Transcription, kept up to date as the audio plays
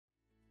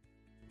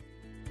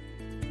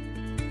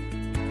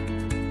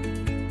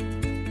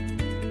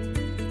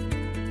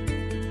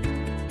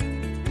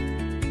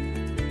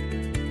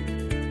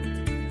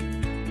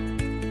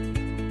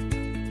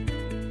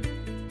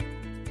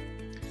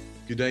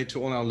Good day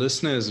to all our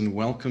listeners and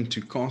welcome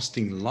to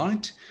Casting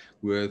Light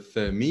with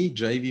me,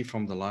 JV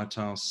from the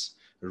LightHouse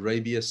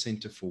Arabia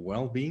Center for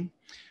Wellbeing.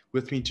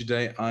 With me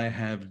today, I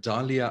have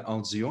Dalia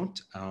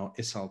Alzyod, our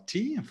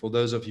SLT. And for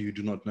those of you who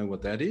do not know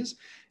what that is,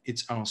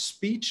 it's our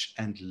speech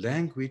and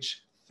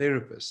language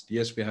therapist.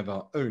 Yes, we have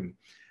our own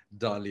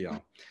Dalia.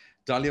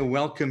 Dalia,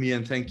 welcome here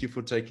and thank you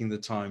for taking the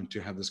time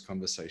to have this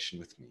conversation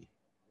with me.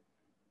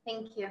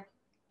 Thank you.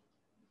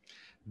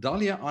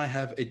 Dalia, I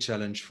have a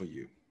challenge for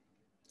you.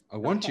 I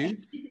want you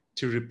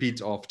to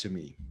repeat after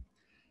me.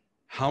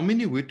 How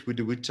many wood would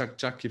a woodchuck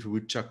chuck if a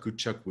woodchuck could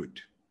chuck wood?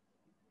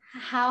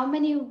 How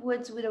many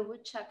woods would a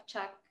woodchuck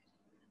chuck?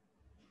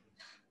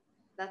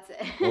 That's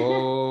it.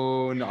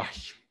 Oh, no.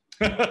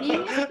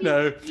 Being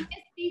a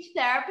speech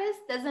therapist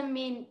doesn't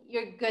mean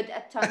you're good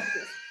at tongue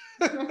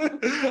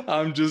twisters.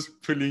 I'm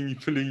just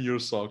pulling your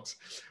socks.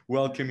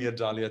 Welcome here,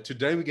 Dalia.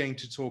 Today we're going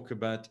to talk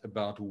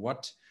about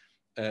what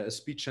a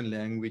speech and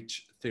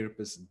language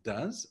therapist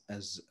does,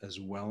 as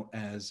well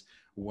as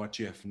what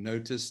you have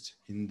noticed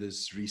in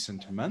this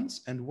recent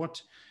months and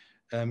what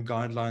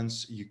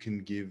guidelines you can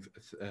give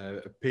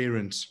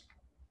parents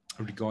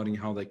regarding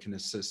how they can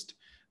assist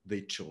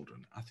their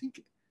children. I think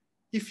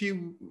if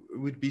you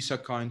would be so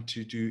kind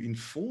to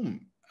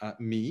inform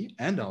me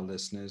and our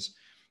listeners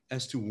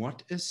as to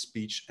what a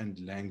speech and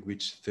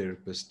language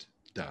therapist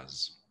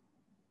does.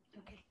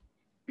 Okay.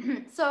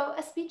 So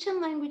a speech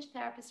and language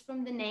therapist,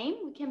 from the name,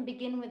 we can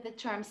begin with the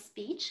term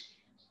speech.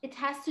 It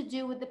has to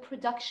do with the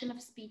production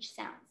of speech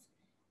sounds.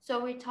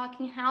 So we're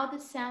talking how the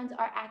sounds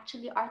are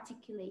actually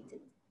articulated.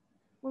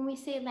 When we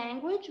say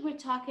language, we're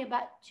talking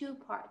about two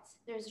parts.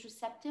 There's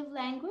receptive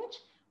language,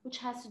 which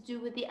has to do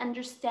with the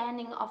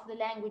understanding of the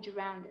language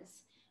around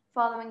us,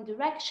 following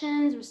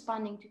directions,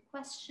 responding to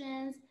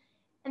questions.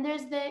 And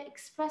there's the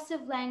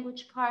expressive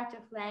language part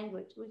of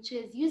language, which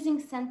is using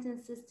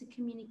sentences to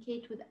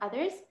communicate with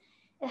others.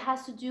 It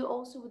has to do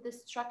also with the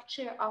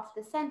structure of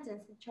the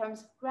sentence in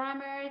terms of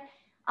grammar.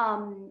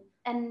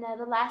 And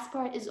the last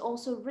part is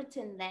also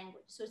written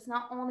language. So it's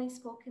not only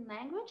spoken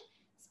language.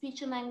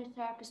 Speech and language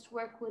therapists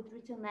work with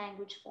written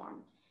language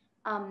form.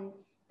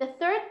 The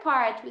third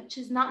part, which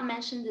is not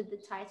mentioned in the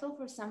title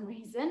for some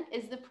reason,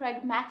 is the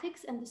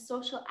pragmatics and the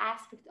social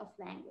aspect of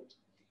language.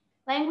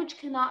 Language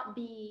cannot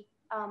be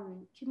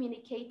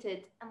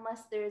communicated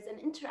unless there is an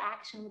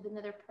interaction with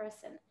another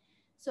person.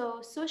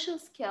 So social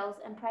skills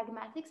and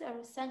pragmatics are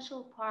an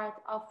essential part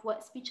of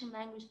what speech and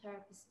language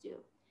therapists do.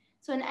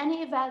 So in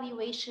any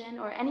evaluation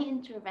or any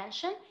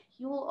intervention,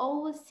 you will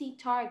always see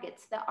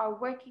targets that are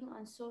working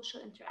on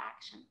social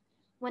interaction.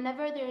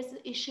 Whenever there's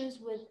issues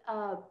with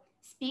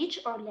speech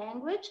or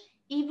language,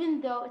 even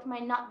though it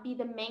might not be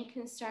the main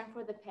concern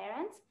for the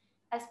parents,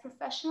 as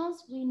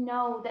professionals, we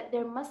know that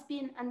there must be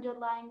an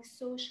underlying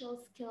social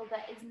skill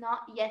that is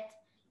not yet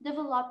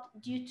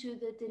developed due to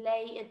the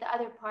delay in the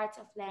other parts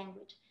of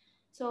language.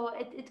 So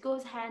it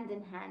goes hand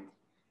in hand.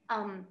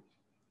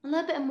 A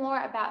little bit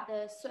more about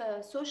the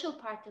social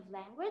part of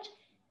language.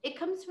 It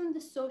comes from the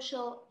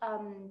social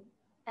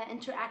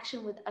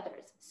interaction with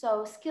others.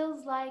 So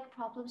skills like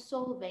problem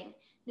solving,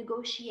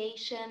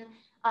 negotiation,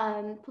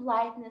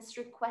 politeness,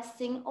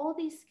 requesting, all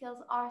these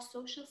skills are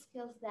social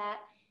skills that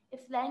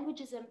if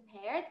language is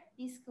impaired,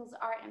 these skills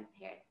are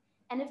impaired.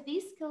 And if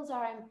these skills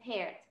are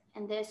impaired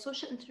and the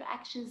social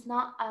interaction is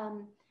not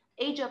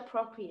age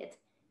appropriate,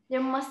 there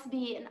must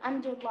be an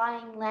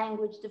underlying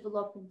language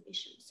development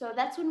issue. So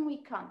that's when we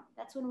come.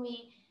 That's when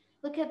we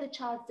look at the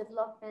child's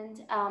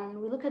development,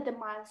 we look at the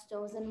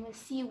milestones and we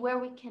see where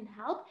we can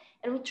help.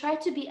 And we try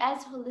to be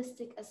as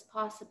holistic as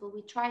possible.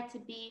 We try to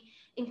be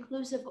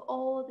inclusive of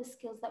all the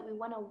skills that we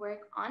want to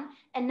work on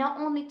and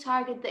not only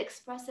target the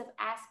expressive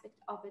aspect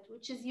of it,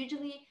 which is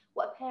usually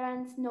what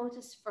parents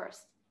notice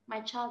first.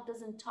 My child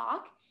doesn't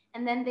talk,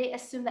 and then they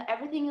assume that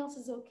everything else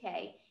is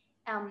okay.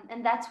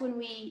 And that's when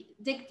we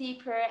dig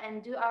deeper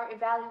and do our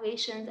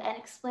evaluations and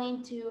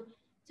explain to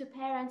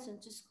parents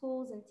and to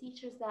schools and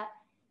teachers that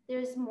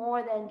there's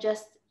more than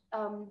just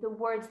the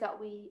words that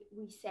we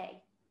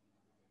say.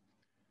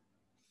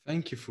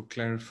 Thank you for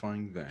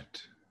clarifying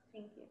that.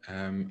 Thank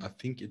you. I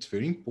think it's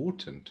very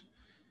important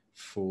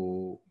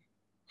for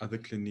other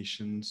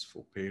clinicians,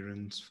 for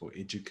parents, for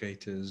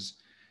educators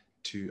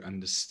to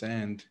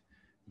understand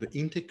the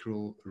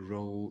integral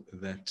role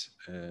that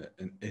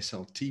an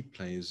SLT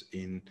plays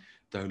in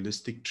the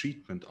holistic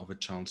treatment of a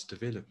child's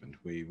development,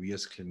 where we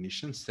as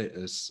clinicians,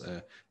 as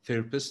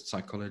therapists,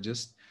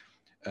 psychologists,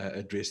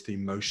 address the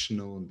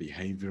emotional and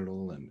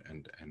behavioral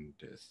and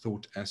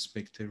thought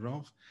aspect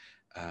thereof.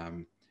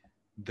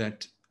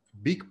 That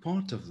big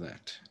part of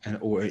that,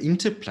 or an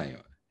interplay,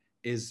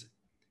 is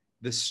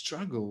the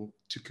struggle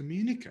to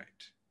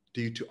communicate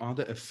due to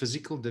either a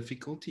physical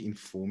difficulty in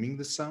forming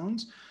the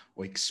sounds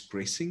or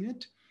expressing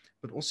it,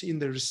 but also in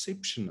the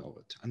reception of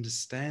it,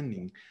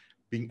 understanding,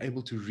 being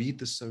able to read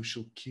the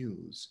social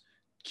cues,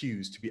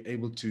 to be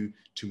able to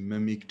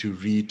mimic, to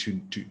read,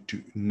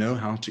 to know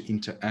how to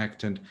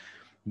interact, and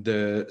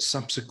the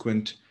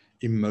subsequent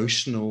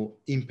emotional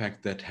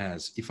impact that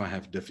has if I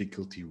have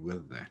difficulty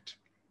with that.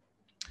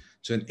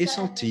 So an So,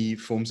 SLT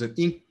forms an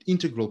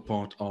integral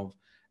part of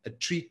a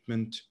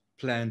treatment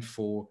plan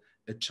for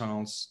a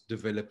child's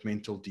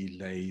developmental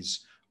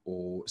delays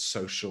or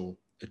social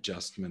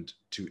adjustment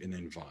to an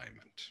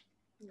environment.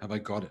 Have I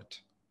got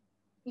it?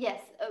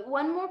 yes,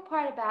 one more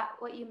part about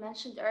what you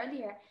mentioned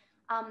earlier.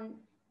 Um,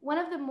 One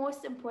of the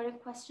most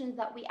important questions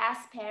that we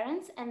ask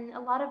parents, and a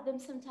lot of them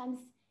sometimes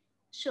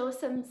show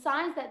some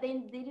signs that they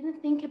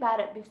didn't think about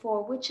it before,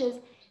 which is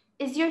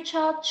your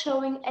child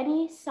showing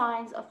any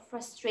signs of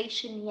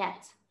frustration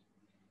yet?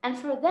 And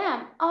for them,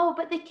 oh,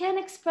 but they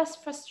can't express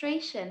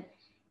frustration.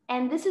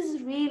 And this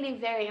is really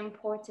very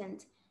important.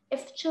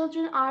 If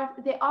children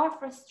are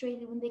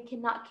frustrated when they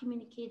cannot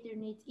communicate their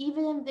needs,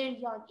 even if they're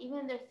young, even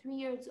if they're 3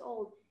 years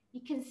old,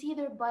 you can see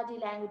their body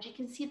language, you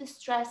can see the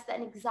stress, the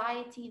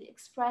anxiety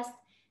expressed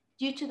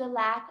due to the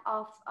lack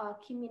of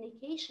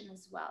communication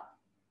as well.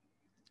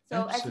 So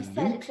as you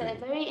said, it's a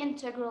Absolutely. very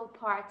integral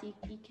part.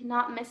 You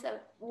cannot miss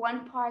one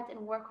part and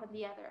work on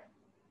the other.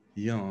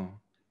 Yeah.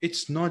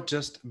 It's not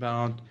just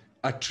about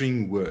uttering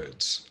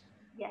words.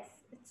 Yes,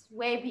 it's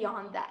way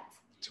beyond that.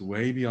 It's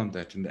way beyond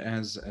that. And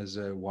as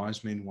a wise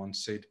man once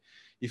said,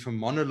 if a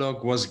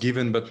monologue was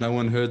given but no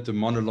one heard the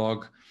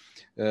monologue,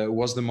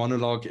 was the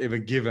monologue ever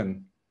given?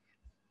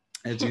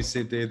 As you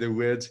said there, the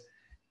words,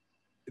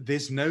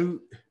 there's no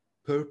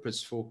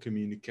purpose for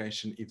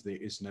communication if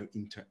there is no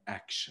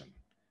interaction.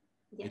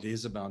 Yes. It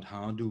is about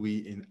how do we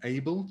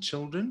enable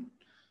children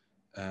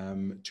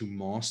to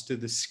master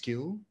the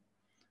skill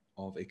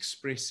of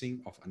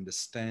expressing, of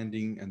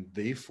understanding, and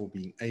therefore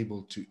being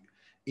able to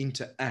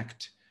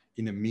interact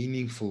in a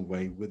meaningful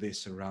way with their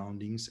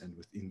surroundings and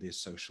within their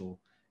social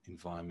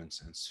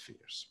environments and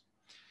spheres.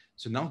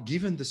 So now,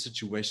 given the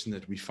situation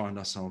that we find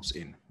ourselves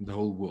in, the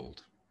whole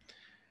world,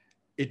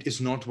 it is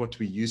not what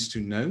we used to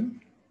know.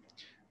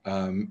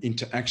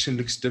 Interaction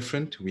looks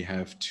different. We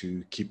have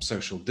to keep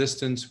social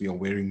distance. We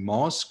are wearing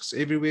masks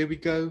everywhere we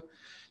go.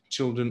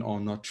 Children are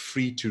not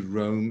free to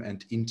roam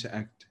and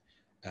interact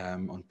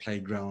on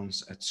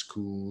playgrounds, at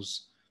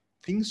schools.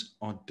 Things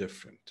are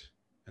different,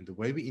 and the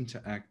way we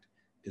interact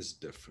is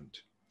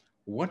different.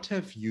 What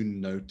have you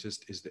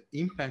noticed is the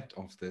impact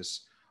of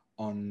this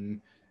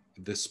on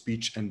the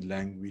speech and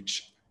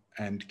language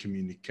and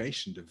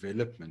communication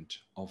development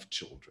of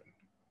children?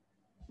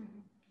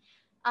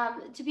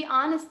 Mhm. To be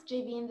honest,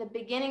 JB, in the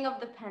beginning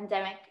of the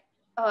pandemic,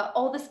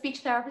 all the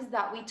speech therapists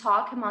that we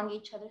talk among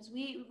each others,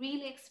 we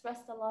really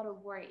expressed a lot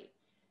of worry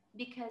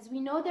because we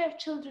know there are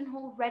children who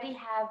already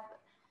have,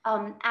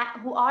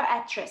 who are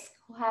at risk,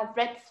 who have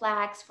red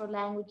flags for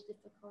language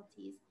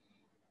difficulties.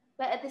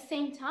 But at the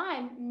same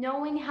time,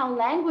 knowing how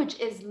language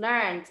is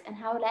learned and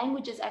how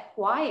language is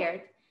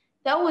acquired,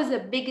 that was the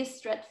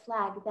biggest red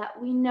flag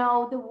that we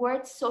know the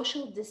word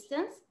social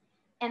distance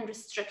and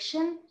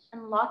restriction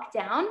and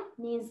lockdown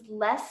means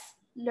less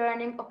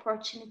learning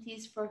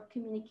opportunities for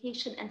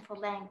communication and for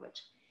language.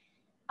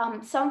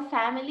 Some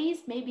families,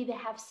 maybe they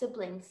have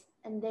siblings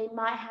and they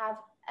might have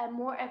a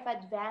more of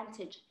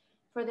advantage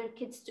for their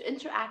kids to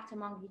interact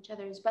among each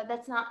others, but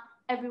that's not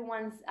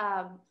everyone's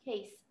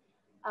case.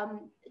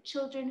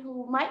 Children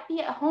who might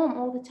be at home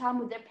all the time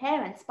with their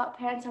parents, but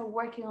parents are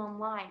working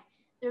online.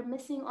 They're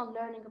missing on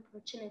learning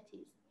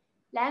opportunities.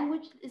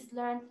 Language is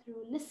learned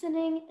through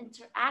listening,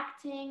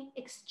 interacting,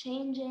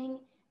 exchanging,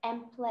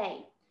 and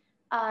play.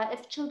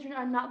 If children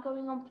are not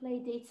going on play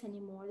dates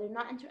anymore, they're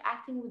not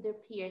interacting with their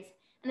peers.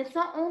 And it's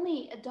not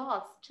only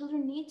adults,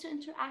 children need to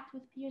interact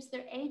with peers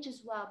their age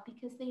as well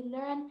because they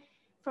learn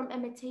from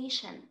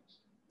imitation.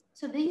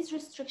 So these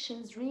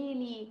restrictions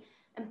really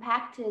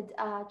impacted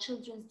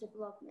children's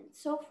development.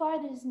 So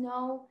far, there's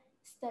no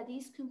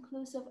studies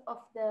conclusive of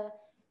the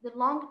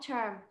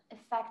long-term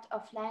effect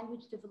of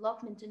language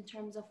development in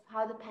terms of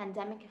how the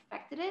pandemic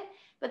affected it,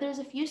 but there's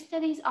a few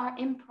studies are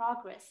in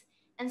progress.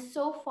 And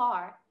so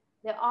far,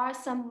 there are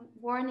some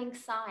warning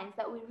signs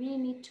that we really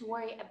need to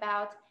worry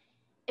about.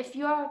 If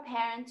you are a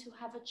parent who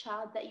have a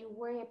child that you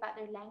worry about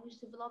their language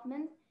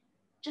development,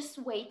 just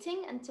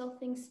waiting until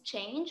things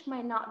change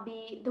might not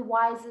be the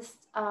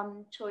wisest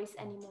choice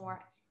anymore.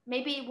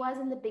 Maybe it was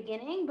in the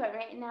beginning, but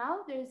right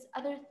now there's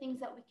other things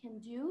that we can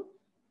do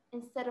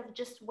instead of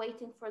just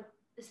waiting for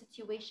the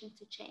situation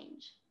to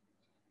change.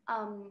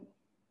 Um,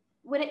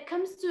 when it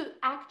comes to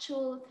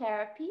actual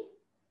therapy,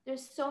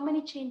 there's so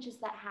many changes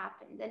that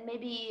happened, and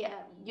maybe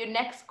your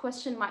next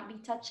question might be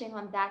touching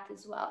on that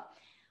as well.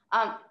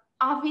 Um,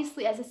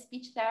 Obviously, as a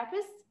speech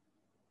therapist,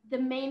 the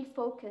main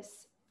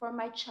focus for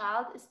my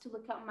child is to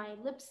look at my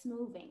lips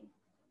moving,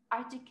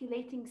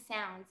 articulating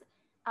sounds.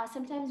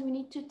 Sometimes we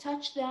need to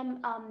touch them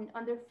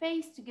on their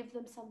face to give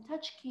them some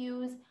touch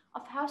cues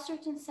of how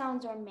certain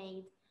sounds are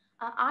made.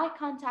 Eye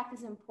contact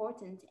is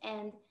important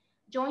and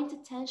joint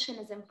attention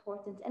is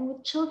important. And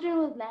with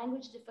children with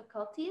language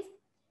difficulties,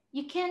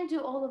 you can't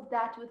do all of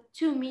that with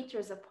 2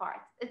 meters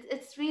apart.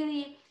 It's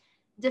really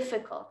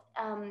difficult.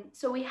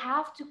 So we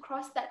have to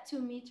cross that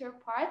 2 meter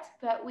part,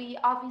 but we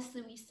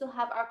still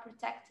have our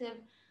protective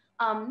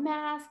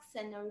masks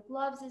and our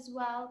gloves as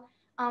well.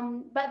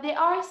 But there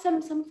are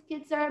some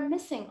kids that are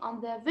missing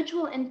on the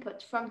visual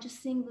input from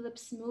just seeing the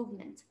lips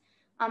movement.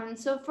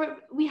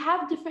 We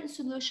have different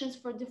solutions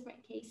for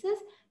different cases,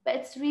 but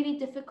it's really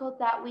difficult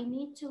that we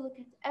need to look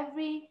at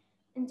every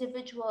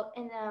individual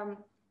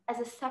as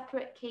a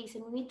separate case,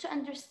 and we need to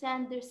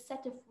understand their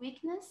set of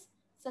weakness,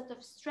 set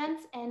of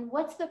strengths, and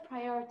what's the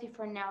priority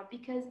for now,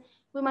 because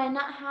we might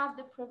not have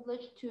the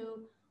privilege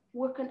to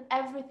work on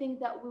everything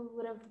that we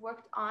would have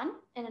worked on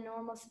in a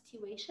normal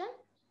situation,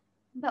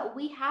 but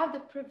we have the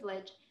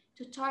privilege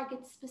to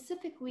target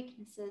specific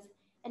weaknesses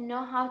and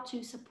know how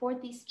to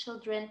support these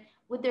children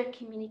with their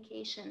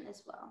communication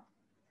as well.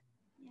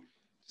 Yeah.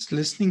 Just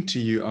listening to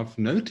you, I've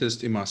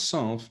noticed in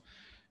myself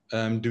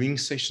doing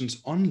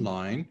sessions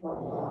online.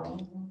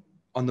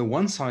 On the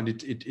one side,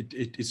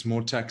 it is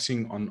more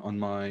taxing on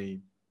my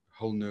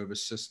whole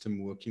nervous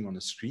system working on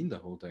a screen the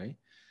whole day.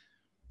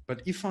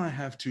 But if I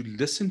have to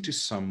listen to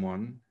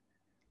someone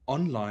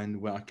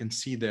online where I can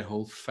see their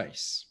whole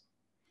face,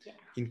 Yeah.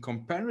 in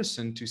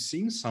comparison to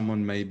seeing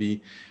someone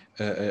maybe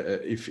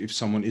if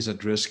someone is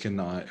at risk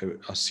and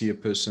I see a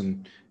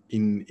person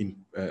in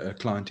a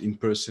client in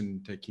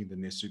person taking the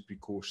necessary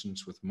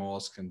precautions with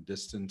mask and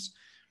distance,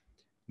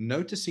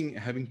 noticing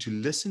having to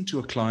listen to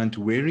a client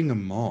wearing a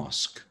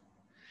mask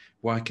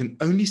where I can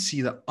only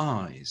see the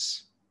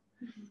eyes,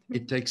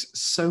 it takes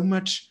so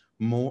much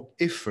more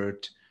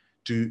effort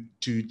to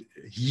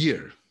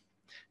hear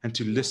and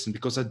to listen,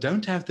 because I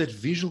don't have that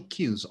visual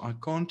cues. I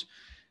can't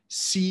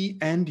see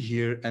and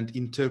hear and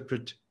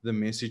interpret the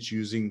message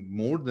using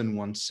more than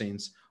one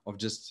sense of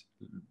just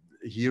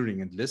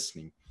hearing and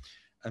listening.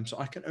 So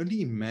I can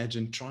only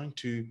imagine trying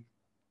to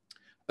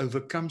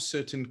overcome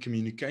certain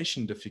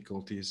communication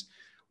difficulties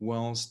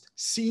whilst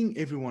seeing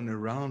everyone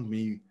around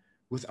me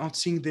without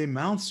seeing their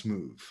mouths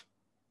move.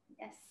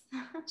 Yes.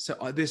 So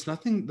there's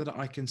nothing that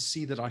I can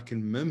see that I can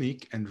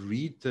mimic and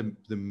read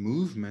the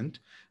movement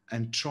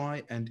and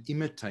try and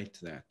imitate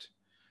that.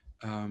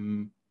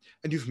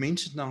 And you've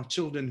mentioned now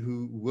children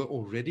who were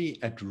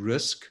already at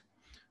risk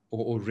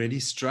or already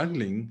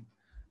struggling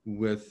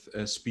with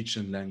speech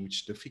and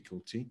language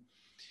difficulty.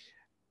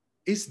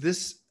 Is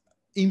this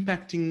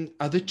impacting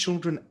other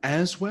children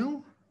as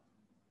well,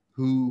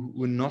 who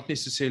were not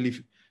necessarily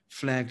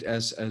flagged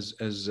as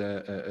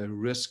a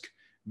risk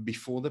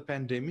before the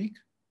pandemic?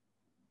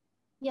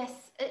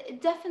 Yes,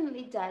 it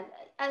definitely does.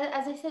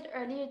 As I said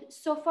earlier,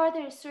 so far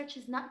the research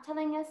is not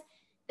telling us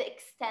the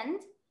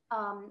extent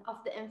of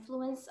the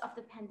influence of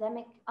the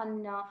pandemic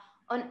on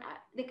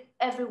like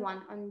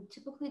everyone, on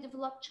typically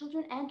developed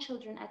children and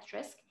children at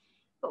risk.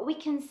 But we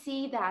can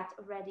see that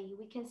already.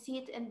 We can see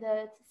it in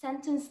the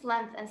sentence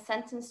length and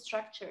sentence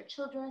structure.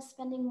 Children are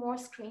spending more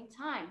screen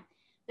time.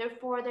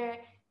 Therefore, their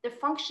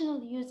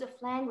functional use of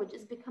language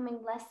is becoming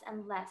less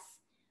and less.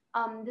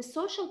 The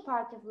social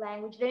part of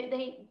language,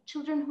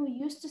 children who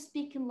used to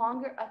speak in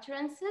longer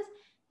utterances,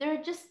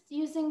 they're just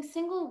using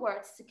single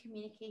words to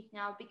communicate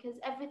now because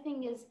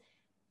everything is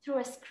through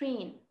a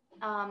screen.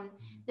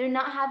 They're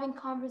not having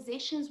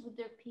conversations with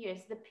their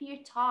peers, the peer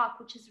talk,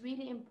 which is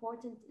really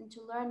important into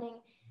learning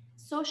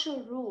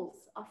social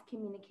rules of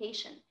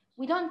communication.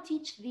 We don't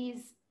teach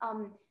these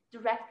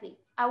directly.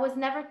 I was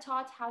never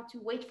taught how to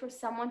wait for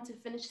someone to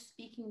finish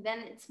speaking, then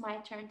it's my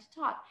turn to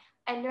talk.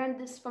 I learned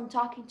this from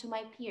talking to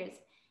my peers.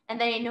 And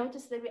then I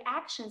notice the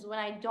reactions when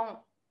I don't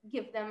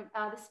give them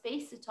the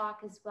space to talk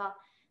as well.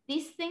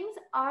 These things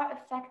are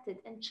affected,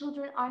 and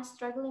children are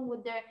struggling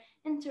with their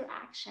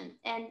interaction.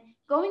 And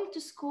going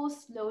to school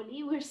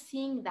slowly, we're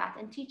seeing that,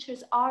 and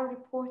teachers are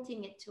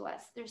reporting it to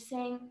us. They're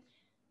saying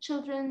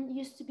children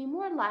used to be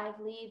more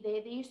lively,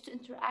 they used to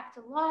interact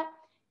a lot.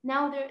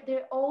 Now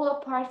they're all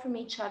apart from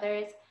each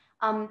other.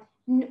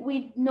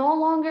 We no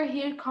longer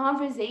hear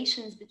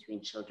conversations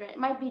between children. It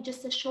might be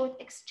just a short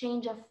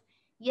exchange of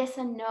yes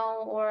and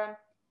no or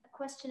a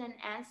question and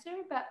answer,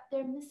 but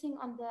they're missing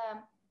on the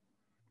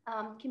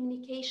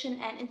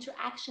communication and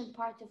interaction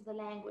part of the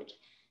language.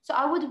 So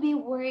I would be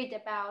worried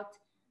about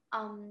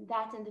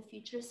that in the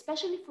future,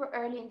 especially for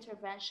early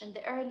intervention,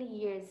 the early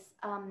years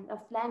of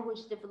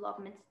language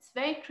development. It's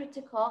very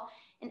critical,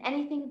 and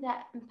anything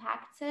that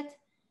impacts it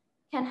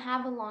can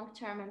have a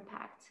long-term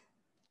impact.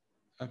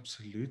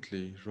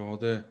 Absolutely.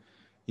 Rather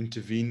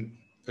intervene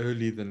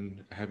early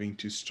than having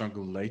to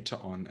struggle later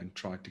on and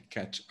try to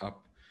catch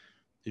up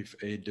if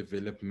a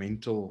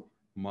developmental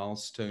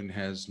milestone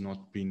has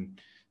not been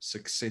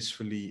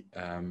successfully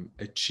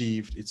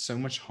achieved. It's so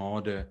much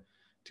harder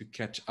to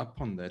catch up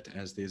on that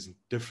as there's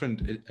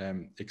different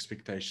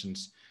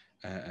expectations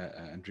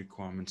and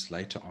requirements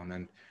later on.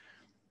 And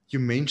you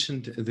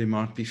mentioned there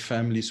might be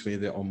families where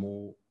there are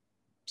more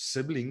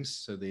siblings,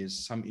 so there's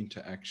some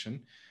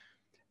interaction.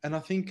 And I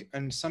think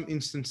in some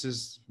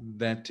instances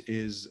that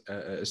is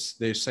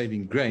their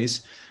saving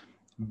grace,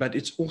 but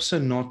it's also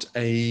not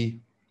a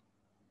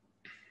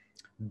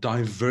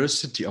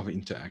diversity of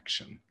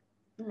interaction.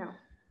 No.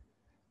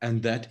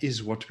 And that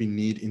is what we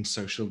need in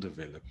social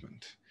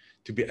development,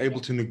 to be able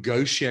Yeah. to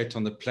negotiate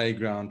on the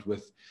playground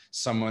with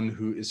someone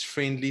who is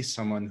friendly,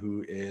 someone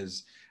who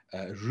is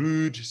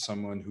rude,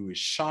 someone who is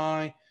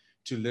shy,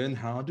 to learn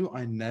how do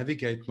I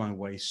navigate my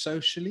way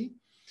socially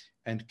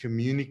and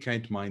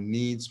communicate my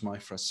needs, my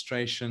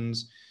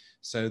frustrations,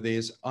 So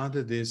there's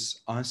either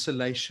this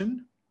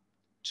isolation,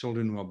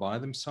 children who are by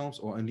themselves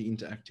or only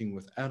interacting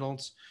with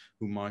adults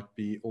who might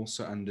be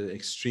also under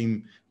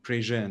extreme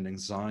pressure and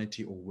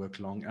anxiety or work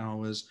long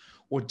hours,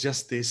 or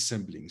just their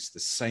siblings, the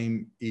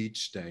same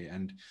each day.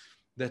 And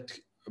that,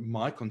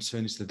 my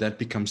concern is that that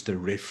becomes the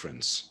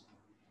reference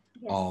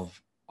Yes.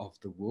 of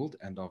the world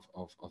and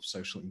of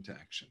social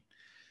interaction.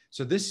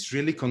 So this is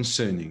really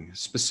concerning,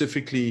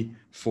 specifically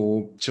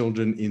for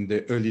children in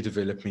their early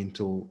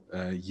developmental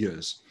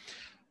years.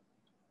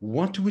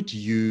 What would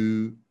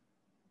you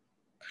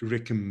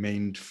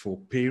recommend for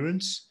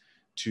parents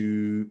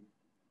to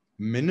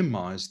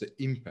minimize the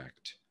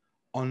impact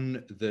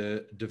on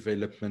the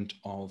development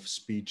of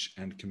speech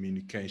and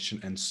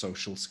communication and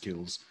social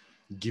skills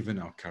given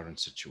our current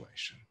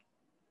situation?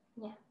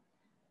 Yeah.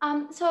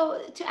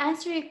 So to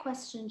answer your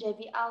question,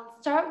 JV, I'll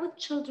start with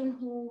children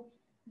who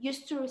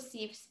used to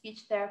receive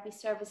speech therapy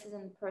services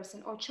in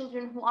person, or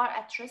children who are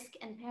at risk,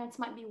 and parents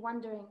might be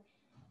wondering,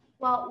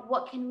 well,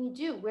 what can we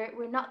do?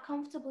 We're not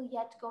comfortable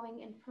yet going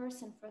in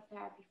person for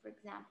therapy, for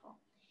example.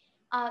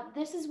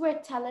 This is where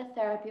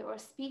teletherapy or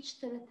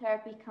speech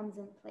teletherapy comes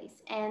in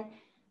place. And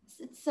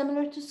it's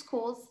similar to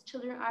schools.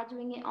 Children are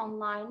doing it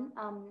online,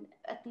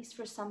 at least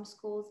for some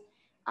schools.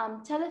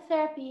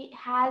 Teletherapy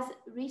has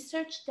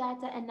research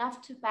data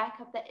enough to back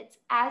up that it's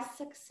as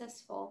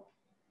successful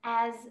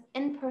as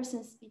in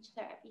person speech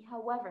therapy.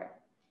 However,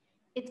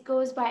 it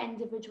goes by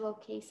individual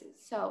cases.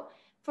 So,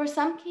 for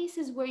some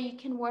cases where you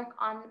can work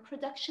on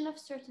production of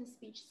certain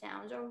speech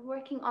sounds or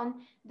working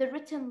on the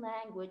written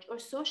language or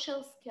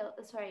social skill,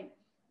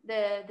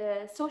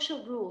 the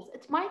social rules,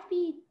 it might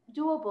be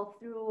doable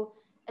through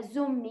a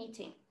Zoom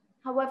meeting.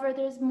 However,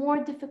 there's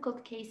more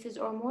difficult cases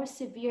or more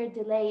severe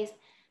delays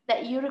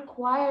that you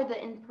require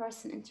the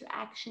in-person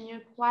interaction. You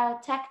require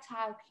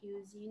tactile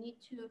cues. You need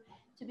to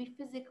be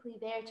physically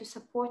there to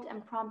support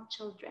and prompt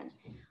children.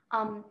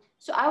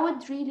 So I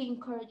would really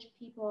encourage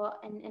people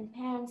and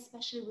parents,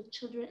 especially with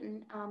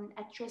children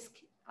at risk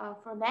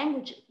for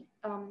language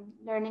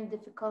learning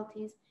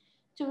difficulties,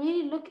 to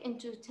really look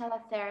into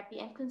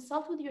teletherapy and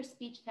consult with your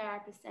speech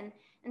therapist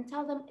and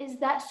tell them, is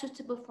that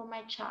suitable for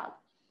my child?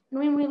 And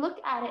when we look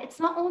at it,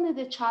 it's not only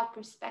the child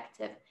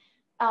perspective.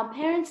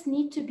 Parents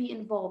need to be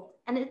involved,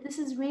 and this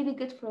is really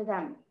good for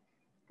them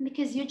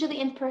because usually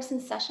in-person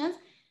sessions,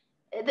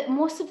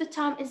 most of the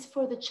time is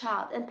for the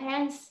child, and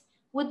parents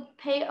would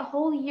pay a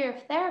whole year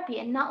of therapy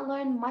and not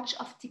learn much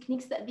of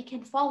techniques that they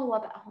can follow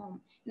up at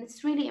home, and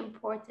it's really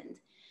important.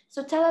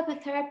 So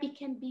teletherapy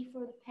can be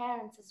for the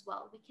parents as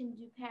well. We can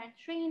do parent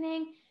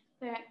training,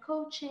 parent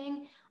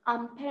coaching.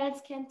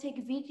 Parents can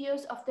take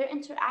videos of their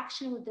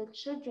interaction with their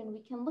children.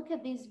 We can look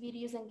at these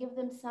videos and give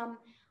them some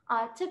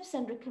tips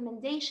and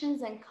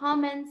recommendations and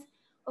comments.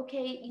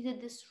 Okay, you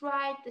did this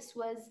right, this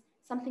was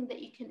something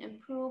that you can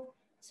improve.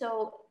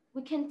 So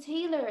we can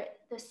tailor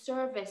the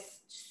service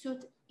to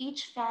suit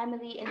each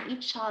family and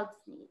each child's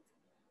needs.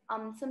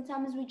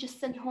 Sometimes we just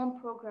send home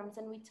programs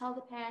and we tell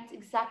the parents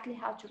exactly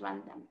how to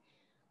run them.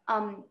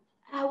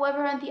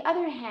 However, on the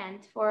other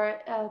hand, for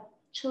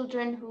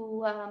children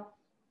who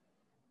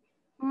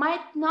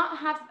might not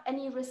have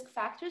any risk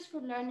factors for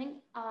learning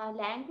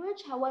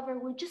language, however,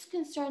 we're just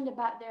concerned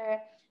about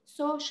their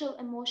social,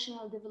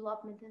 emotional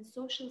development and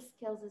social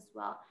skills as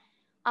well.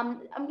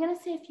 I'm going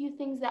to say a few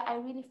things that I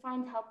really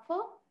find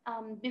helpful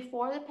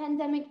before the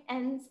pandemic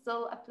and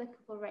still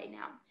applicable right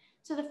now.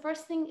 So the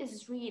first thing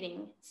is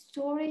reading.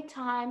 Story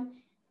time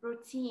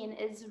routine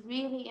is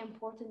really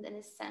important and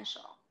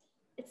essential.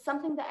 It's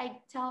something that I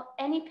tell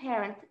any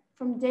parent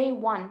from day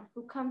one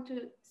who come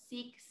to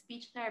seek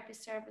speech therapy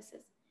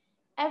services.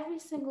 Every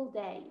single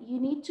day, you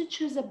need to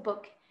choose a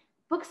book.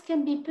 Books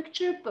can be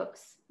picture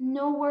books,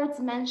 no words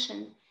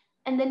mentioned,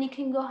 and then you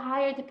can go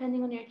higher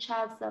depending on your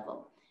child's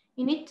level.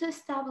 You need to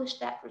establish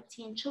that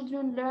routine.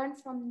 Children learn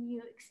from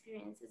new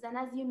experiences. And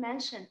as you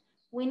mentioned,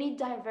 we need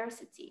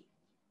diversity.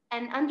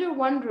 And under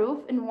one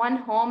roof, in one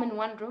home, in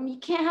one room, you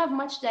can't have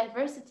much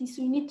diversity.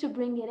 So you need to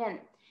bring it in.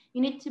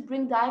 You need to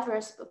bring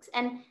diverse books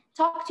and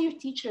talk to your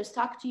teachers,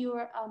 talk to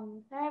your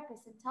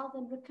therapists, and tell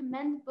them,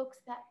 recommend books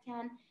that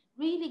can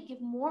really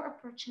give more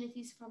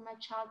opportunities for my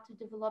child to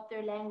develop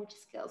their language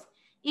skills,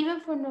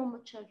 even for normal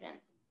children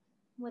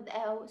with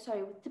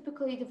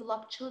typically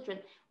developed children,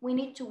 we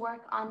need to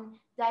work on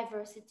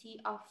diversity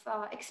of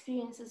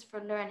experiences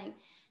for learning.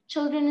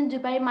 Children in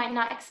Dubai might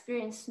not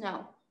experience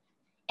snow,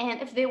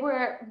 and if they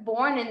were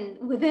born in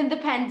within the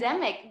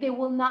pandemic, they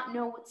will not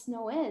know what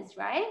snow is,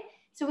 right?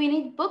 So we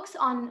need books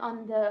on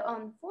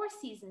four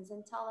seasons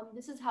and tell them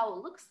this is how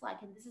it looks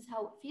like and this is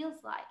how it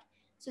feels like.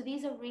 So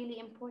these are really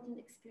important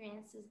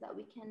experiences that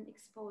we can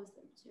expose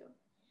them to.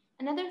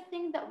 Another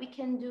thing that we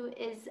can do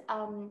is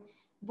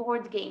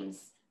board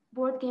games.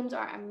 Board games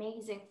are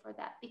amazing for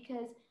that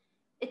because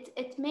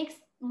it makes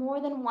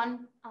more than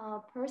one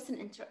person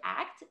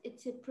interact.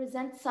 It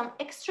presents some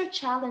extra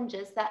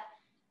challenges that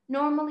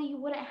normally you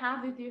wouldn't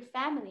have with your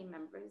family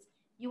members.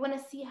 You want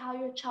to see how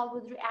your child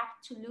would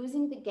react to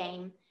losing the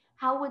game.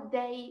 How would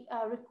they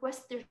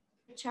request their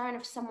turn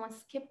if someone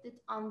skipped it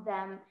on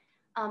them?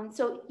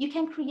 So you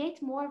can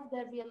create more of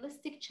the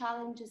realistic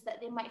challenges that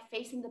they might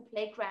face in the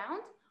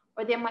playground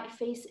or they might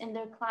face in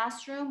their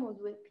classroom or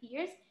with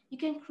peers. You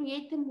can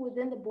create them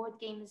within the board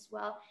game as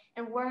well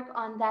and work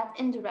on that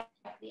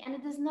indirectly. And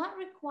it does not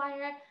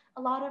require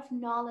a lot of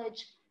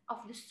knowledge of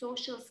the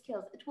social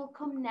skills. It will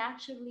come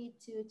naturally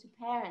to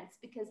parents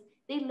because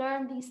they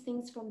learn these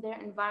things from their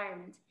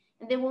environment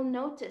and they will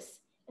notice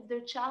if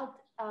their child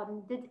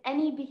did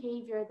any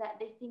behavior that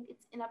they think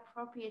it's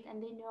inappropriate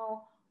and they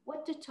know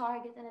what to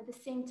target, and at the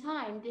same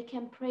time they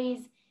can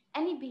praise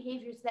any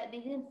behaviors that they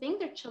didn't think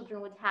their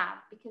children would have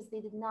because they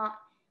did not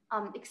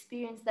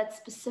experience that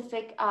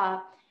specific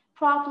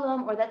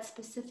problem or that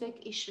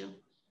specific issue.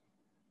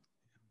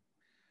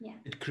 Yeah.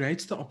 It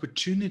creates the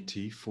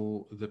opportunity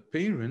for the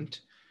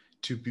parent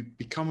to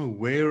become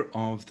aware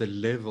of the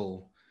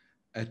level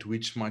at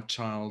which my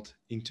child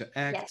Yes.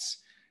 interacts,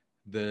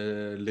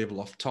 the level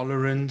of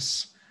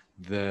tolerance,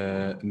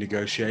 the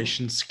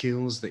negotiation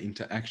skills, the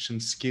interaction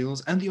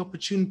skills, and the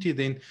opportunity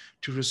then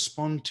to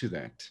respond to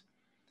that.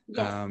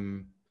 Yes.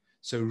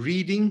 So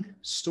reading,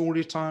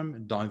 story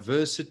time,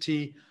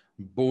 diversity,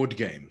 board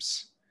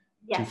games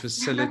to Yes.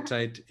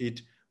 facilitate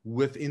it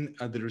within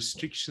the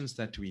restrictions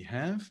that we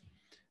have,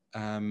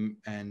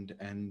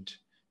 and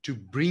to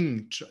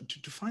bring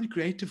to find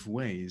creative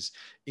ways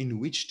in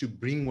which to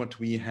bring what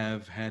we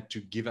have had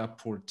to give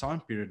up for a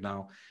time period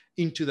now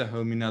into the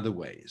home in other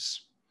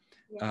ways.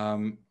 Yes.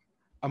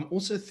 I'm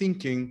also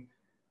thinking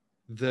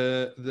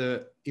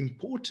the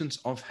importance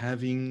of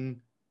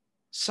having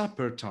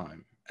supper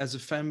time as a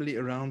family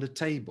around a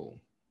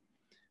table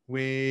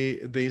where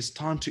there's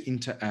time to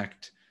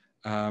interact,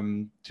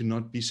 to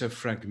not be so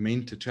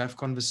fragmented, to have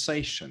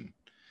conversation.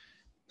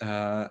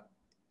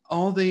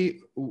 Are there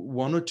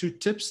one or two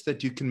tips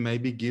that you can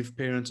maybe give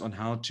parents on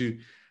how to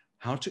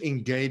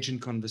engage in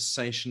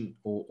conversation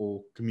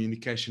or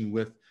communication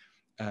with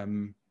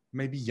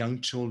maybe young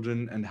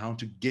children, and how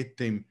to get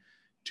them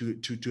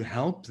to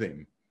help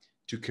them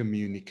to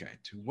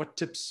communicate? What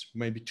tips,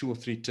 maybe 2 or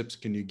 3 tips,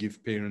 can you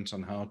give parents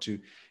on how to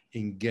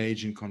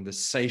engage in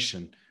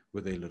conversation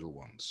with their little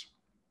ones?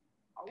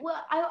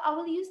 Well, I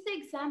will use the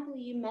example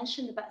you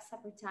mentioned about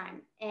supper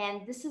time.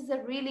 And this is a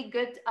really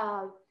good,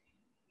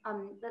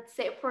 let's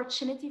say,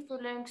 opportunity for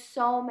learning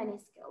so many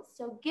skills.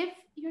 So give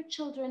your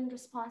children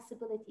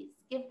responsibilities,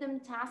 give them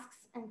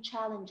tasks and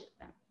challenge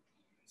them.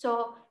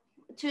 So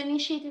to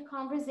initiate a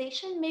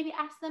conversation, maybe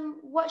ask them,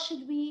 what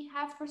should we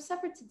have for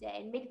supper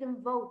today? Make them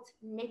vote,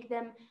 make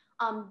them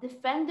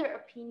defend their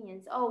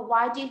opinions. Oh,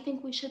 why do you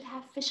think we should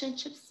have fish and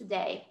chips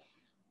today?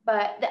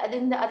 But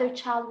then the other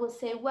child will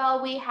say,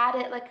 well, we had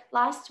it like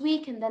last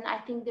week, and then I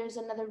think there's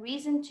another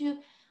reason to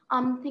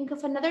think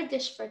of another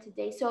dish for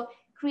today. So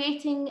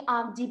creating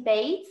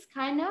debates,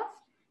 kind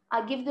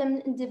of. Give them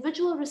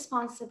individual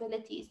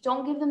responsibilities.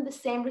 Don't give them the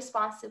same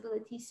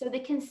responsibilities, so they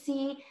can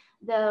see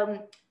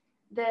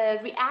the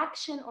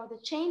reaction or the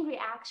chain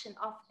reaction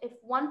of, if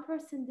one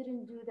person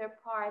didn't do their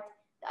part,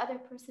 the other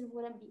person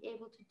wouldn't be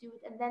able to do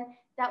it. And then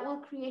that will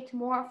create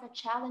more of a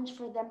challenge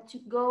for them to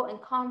go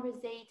and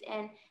conversate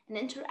and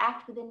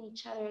interact within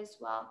each other as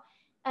well.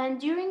 And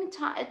during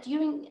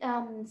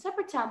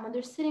supper time, when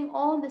they're sitting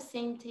all on the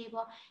same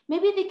table,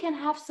 maybe they can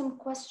have some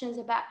questions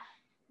about,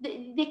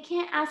 they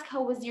can't ask,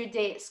 how was your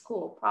day at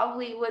school?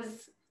 Probably it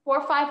was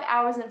 4 or 5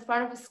 hours in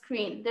front of a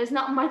screen. There's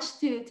not much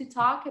to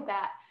talk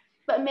about.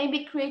 But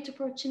maybe create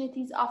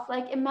opportunities of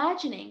like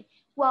imagining,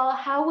 well,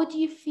 how would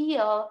you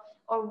feel,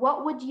 or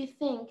what would you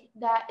think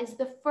that is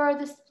the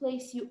furthest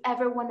place you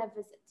ever want to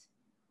visit?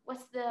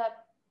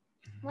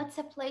 What's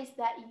a place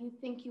that you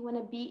think you want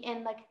to be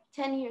in like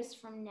 10 years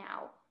from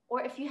now?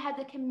 Or if you had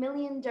like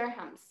 1,000,000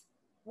 dirhams,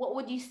 what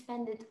would you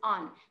spend it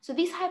on? So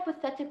these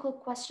hypothetical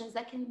questions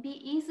that can be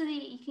you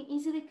can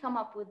easily come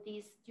up with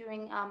these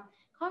during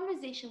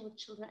conversation with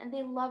children, and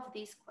they love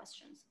these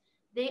questions.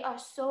 They are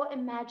so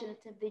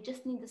imaginative. They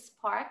just need the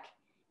spark.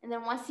 And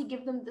then once you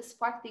give them the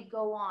spark, they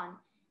go on.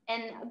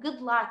 And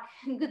good luck.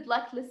 Good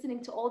luck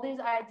listening to all these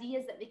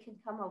ideas that they can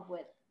come up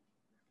with.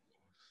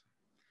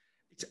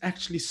 It's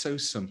actually so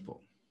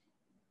simple,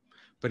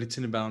 but it's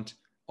about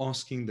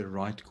asking the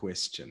right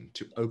question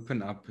to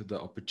open up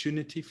the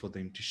opportunity for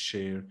them to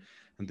share,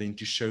 and then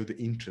to show the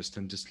interest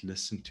and just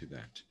listen to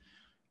that.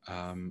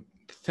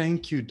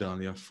 Thank you,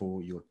 Dalia,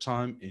 for your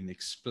time in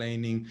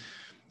explaining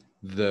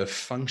the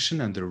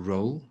function and the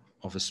role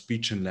of a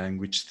speech and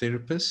language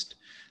therapist,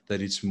 that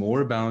it's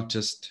more about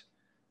just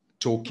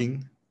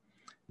talking,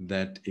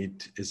 that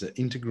it is an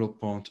integral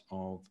part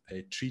of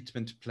a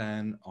treatment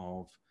plan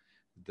of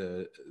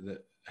the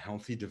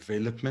healthy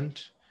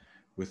development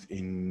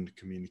within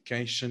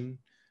communication,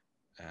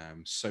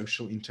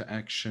 social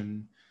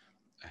interaction,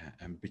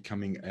 and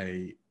becoming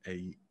a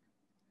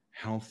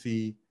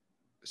healthy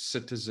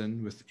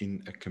citizen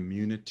within a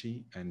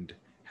community, and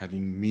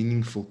having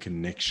meaningful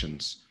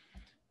connections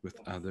with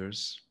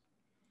others.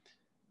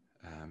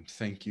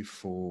 Thank you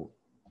for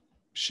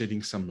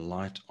shedding some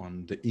light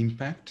on the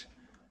impact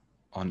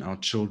on our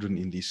children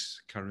in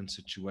these current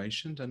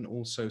situations, and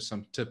also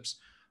some tips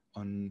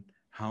on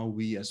how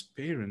we as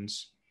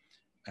parents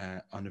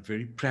on a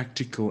very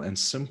practical and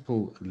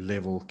simple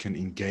level can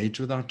engage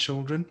with our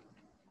children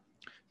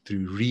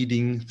through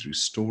reading, through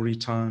story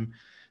time,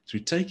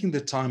 through taking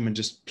the time and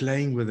just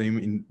playing with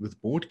them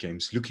with board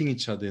games, looking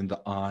each other in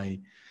the eye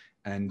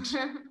and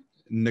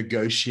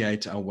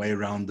negotiate our way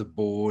around the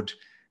board,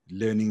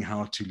 learning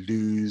how to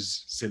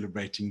lose,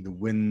 celebrating the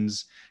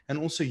wins, and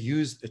also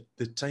use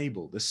the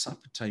table, the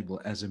supper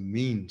table, as a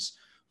means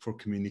for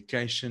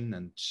communication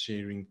and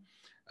sharing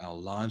our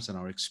lives and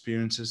our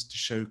experiences, to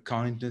show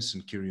kindness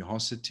and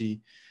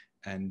curiosity,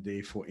 and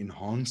therefore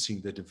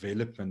enhancing the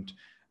development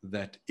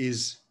that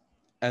is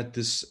at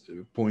this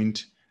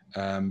point,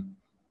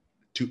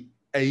 to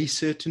a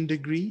certain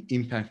degree,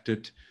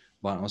 impacted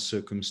by our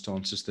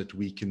circumstances, that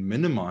we can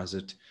minimize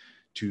it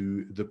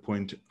to the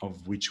point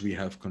of which we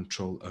have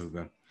control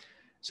over.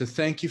 So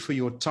thank you for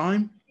your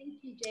time.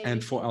 Thank you, Jay.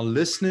 And for our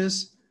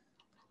listeners,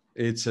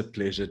 it's a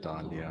pleasure,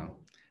 Dalia.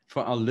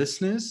 For our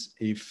listeners,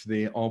 if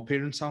there are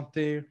parents out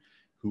there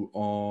who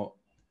are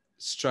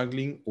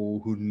struggling or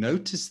who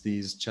notice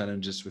these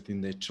challenges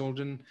within their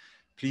children,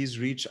 please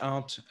reach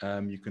out.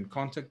 You can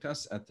contact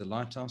us at the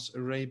LightHouse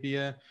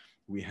Arabia.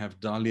 We have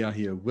Dalia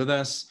here with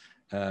us,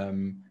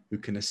 who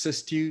can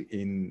assist you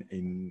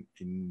in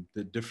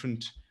the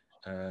different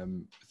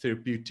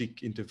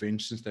therapeutic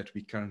interventions that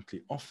we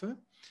currently offer.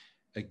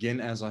 Again,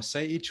 as I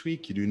say each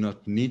week, you do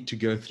not need to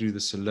go through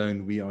this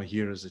alone. We are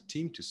here as a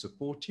team to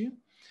support you.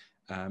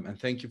 And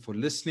thank you for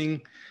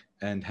listening,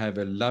 and have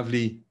a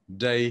lovely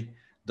day.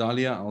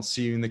 Dalia, I'll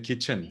see you in the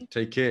kitchen.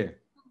 Take care.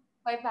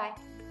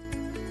 Bye-bye.